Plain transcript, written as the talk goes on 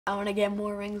I want to get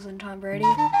more rings than Tom Brady. Go!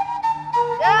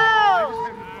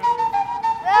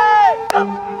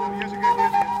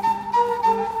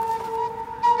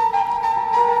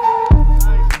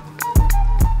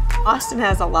 Austan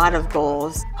has a lot of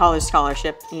goals. College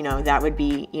scholarship, that would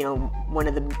be, one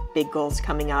of the big goals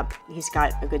coming up. He's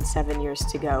got a good 7 years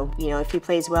to go. If he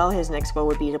plays well, his next goal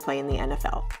would be to play in the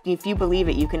NFL. If you believe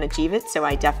it, you can achieve it, so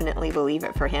I definitely believe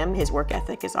it for him. His work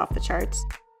ethic is off the charts.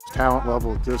 His talent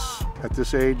level at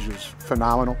this age is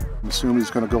phenomenal. I assume he's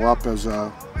going to go up as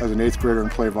an 8th grader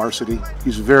and play varsity.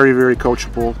 He's very, very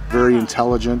coachable, very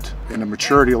intelligent, and a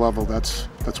maturity level that's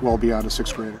well beyond a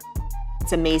 6th grader.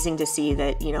 It's amazing to see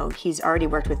that, he's already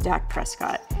worked with Dak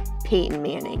Prescott, Peyton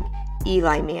Manning,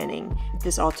 Eli Manning.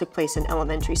 This all took place in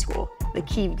elementary school. Like,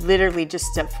 he literally just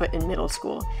stepped foot in middle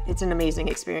school. It's an amazing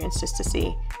experience just to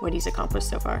see what he's accomplished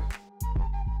so far.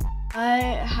 I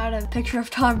had a picture of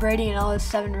Tom Brady and all his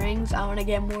 7 rings. I want to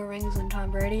get more rings than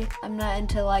Tom Brady. I'm not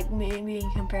into me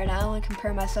being compared. I only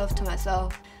compare myself to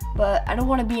myself. But I don't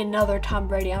want to be another Tom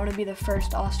Brady. I want to be the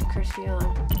first Austan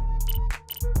Christiaan.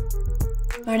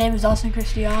 My name is Austan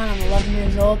Christiaan. I'm 11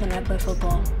 years old and I play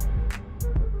football.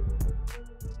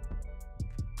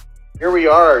 Here we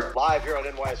are, live here on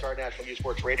NYSR National Youth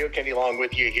Sports Radio. Kenny along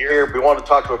with you here. We want to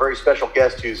talk to a very special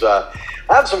guest who's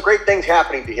have some great things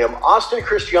happening to him. Austan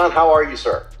Christiaan, how are you,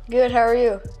 sir? Good, how are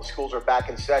you? Schools are back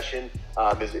in session.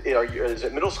 Is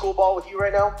it middle school ball with you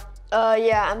right now?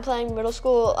 Yeah, I'm playing middle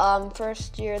school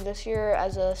first year this year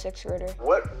as a 6th grader.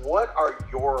 What are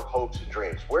your hopes and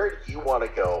dreams? Where do you want to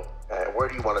go and where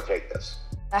do you want to take this?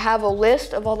 I have a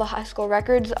list of all the high school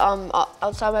records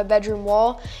outside my bedroom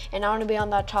wall, and I want to be on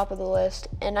that top of the list.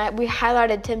 And we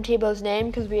highlighted Tim Tebow's name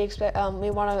because we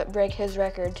want to break his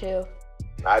record too.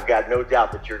 I've got no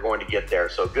doubt that you're going to get there.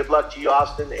 So good luck to you,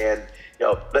 Austan, and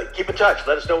keep in touch.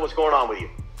 Let us know what's going on with you.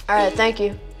 All right, thank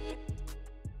you.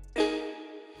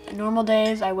 Normal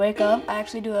days, I wake up. I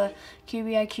actually do a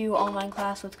QBIQ online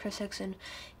class with Chris Hickson.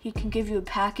 He can give you a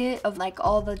packet of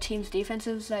all the team's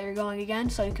defenses that you're going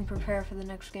against so you can prepare for the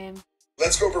next game.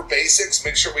 Let's go over basics,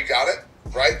 make sure we got it,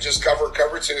 right? Just cover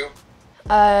 2.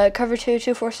 Cover 2,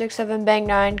 2, 4, 6, 7, bang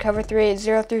 9. Cover 3,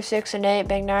 0 through 6 and 8,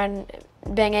 bang 9,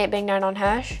 bang 8, bang 9 on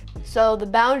hash. So the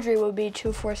boundary would be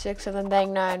 2, 4, 6, 7,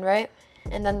 bang 9, right?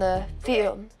 And then the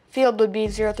field would be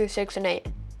 0 through 6 and 8.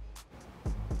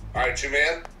 All right,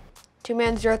 2-man?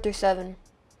 2-man, 0 through 7.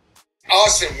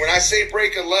 Awesome. When I say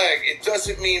break a leg, it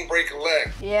doesn't mean break a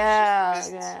leg. Yeah.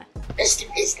 That's the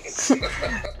business. All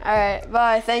right,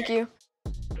 bye. Thank you.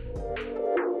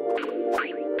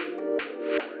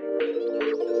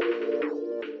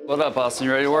 What up, Austan?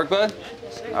 You ready to work, bud?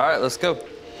 All right, let's go.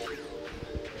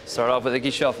 Start off with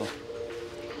Icky Shuffle.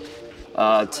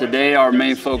 Today, our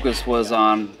main focus was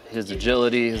on his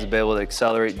agility, his ability to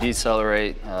accelerate,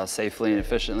 decelerate safely and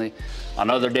efficiently. On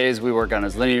other days, we work on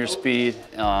his linear speed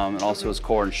and also his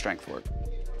core and strength work.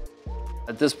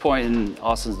 At this point in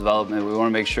Austan's development, we want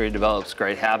to make sure he develops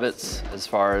great habits as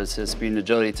far as his speed and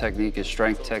agility technique, his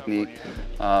strength technique,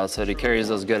 so that he carries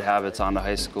those good habits on to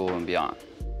high school and beyond.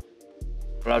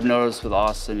 What I've noticed with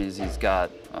Austan is he's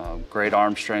got great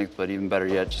arm strength, but even better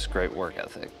yet, just great work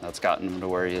ethic. That's gotten him to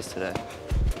where he is today.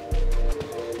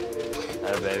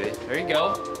 Atta baby. There you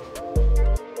go.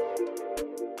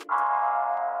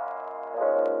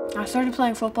 I started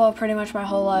playing football pretty much my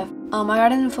whole life. I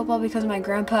got into football because my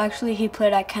grandpa he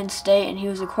played at Kent State and he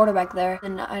was a quarterback there.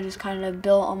 And I just kind of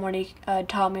built on what he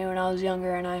taught me when I was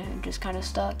younger, and I just kind of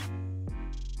stuck.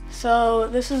 So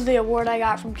this is the award I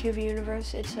got from QV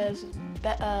Universe. It says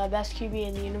best QB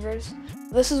in the universe.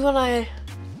 This is when I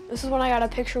got a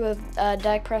picture with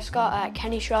Dak Prescott at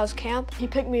Kenny Shaw's camp. He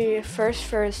picked me first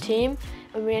for his team,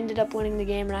 and we ended up winning the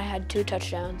game, and I had 2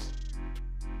 touchdowns.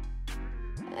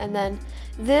 And then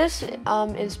this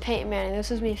is Peyton Manning.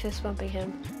 This is me fist bumping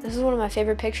him. This is one of my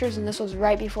favorite pictures, and this was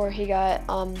right before he got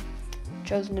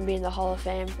chosen to be in the Hall of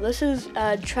Fame. This is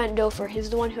Trent Dilfer. He's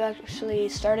the one who actually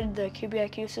started the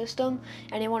QBIQ system,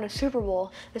 and he won a Super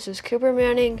Bowl. This is Cooper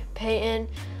Manning, Peyton,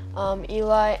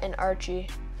 Eli, and Archie.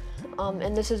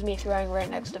 And this is me throwing right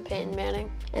next to Peyton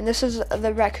Manning. And this is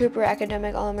the Brett Cooper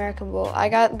Academic All-American Bowl. I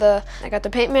got the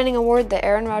Peyton Manning Award, the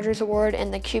Aaron Rodgers Award,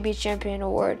 and the QB Champion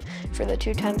Award for the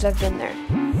 2 times I've been there.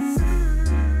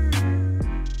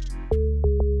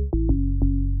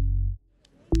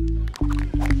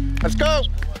 Let's go.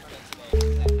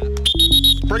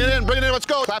 Bring it in, let's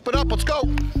go. Clap it up, let's go.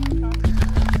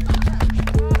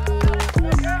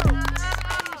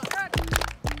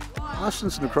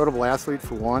 Austin's an incredible athlete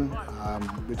for one.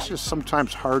 It's just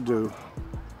sometimes hard to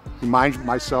remind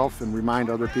myself and remind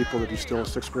other people that he's still a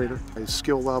sixth grader. His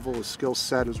skill level, his skill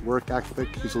set, his work ethic,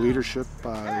 his leadership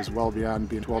is well beyond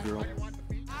being a 12-year-old.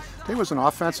 Today was an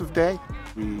offensive day.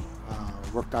 We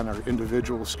worked on our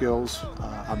individual skills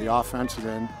on the offense and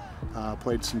then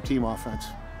played some team offense,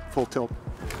 full tilt.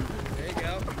 There you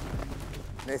go.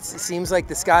 It seems like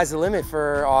the sky's the limit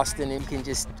for Austin. He can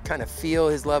just kind of feel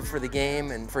his love for the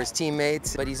game and for his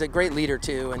teammates. But he's a great leader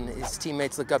too, and his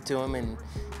teammates look up to him, and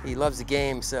he loves the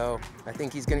game, so I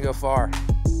think he's going to go far.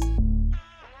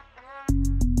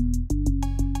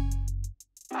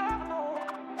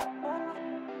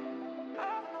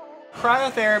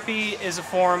 Cryotherapy is a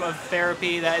form of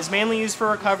therapy that is mainly used for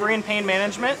recovery and pain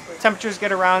management. Temperatures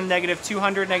get around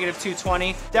 -200,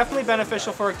 -220. Definitely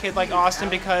beneficial for a kid like Austin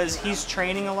because he's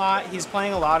training a lot, he's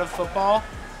playing a lot of football,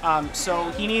 so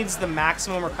he needs the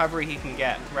maximum recovery he can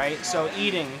get, right? So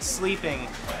eating, sleeping,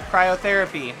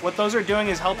 cryotherapy, what those are doing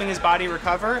is helping his body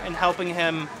recover and helping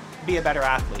him be a better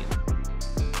athlete.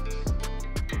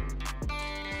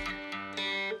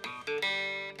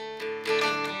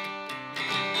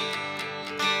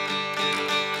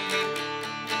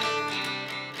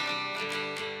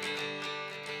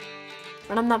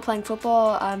 When I'm not playing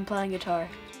football, I'm playing guitar.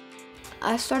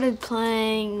 I started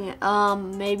playing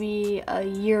maybe a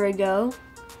year ago.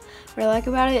 What I like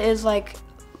about it is like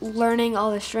learning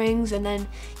all the strings, and then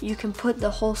you can put the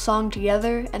whole song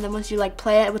together, and then once you like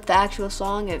play it with the actual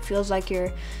song, it feels like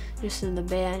you're just in the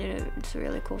band, and it's a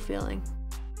really cool feeling.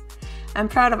 I'm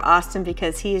proud of Austin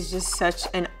because he is just such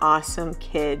an awesome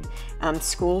kid.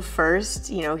 School first,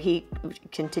 you know, he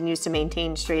continues to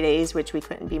maintain straight A's, which we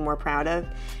couldn't be more proud of.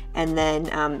 And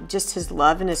then just his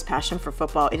love and his passion for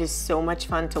football. It is so much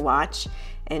fun to watch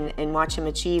and watch him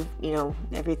achieve, you know,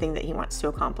 everything that he wants to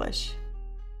accomplish.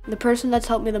 The person that's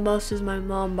helped me the most is my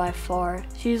mom by far.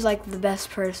 She's like the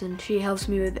best person. She helps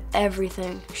me with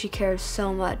everything. She cares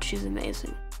so much. She's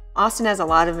amazing. Austin has a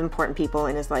lot of important people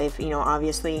in his life, you know,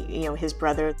 obviously, you know, his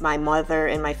brother, my mother,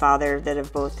 and my father that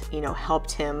have both, you know,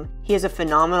 helped him. He has a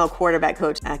phenomenal quarterback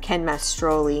coach, Ken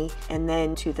Mastroli, and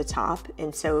then to the top.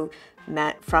 And so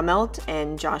Matt Frumelt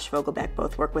and Josh Vogelbeck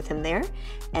both work with him there.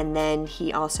 And then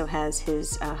he also has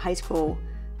his high school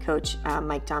coach,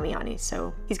 Mike Damiani.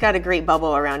 So he's got a great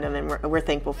bubble around him, and we're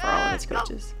thankful for all of his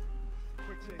coaches.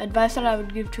 Advice that I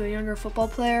would give to a younger football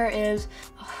player is,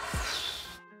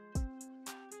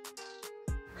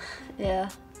 yeah,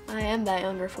 I am that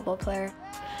younger football player.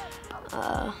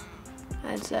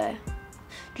 I'd say,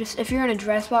 just if you're in a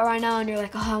dry spot right now and you're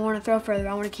like, oh, I want to throw further,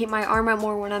 I want to keep my arm out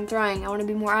more when I'm throwing, I want to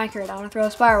be more accurate, I want to throw a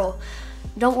spiral.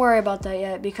 Don't worry about that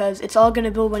yet, because it's all going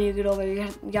to build when you get older. You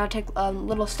gotta take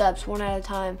little steps, one at a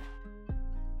time.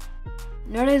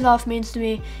 No days off means to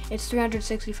me, it's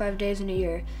 365 days in a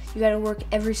year. You gotta work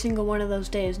every single one of those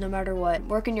days, no matter what.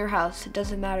 Work in your house, it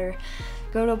doesn't matter.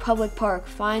 Go to a public park,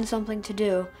 find something to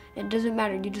do. It doesn't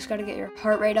matter, you just gotta get your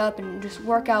heart rate up and just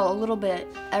work out a little bit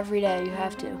every day, you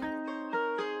have to.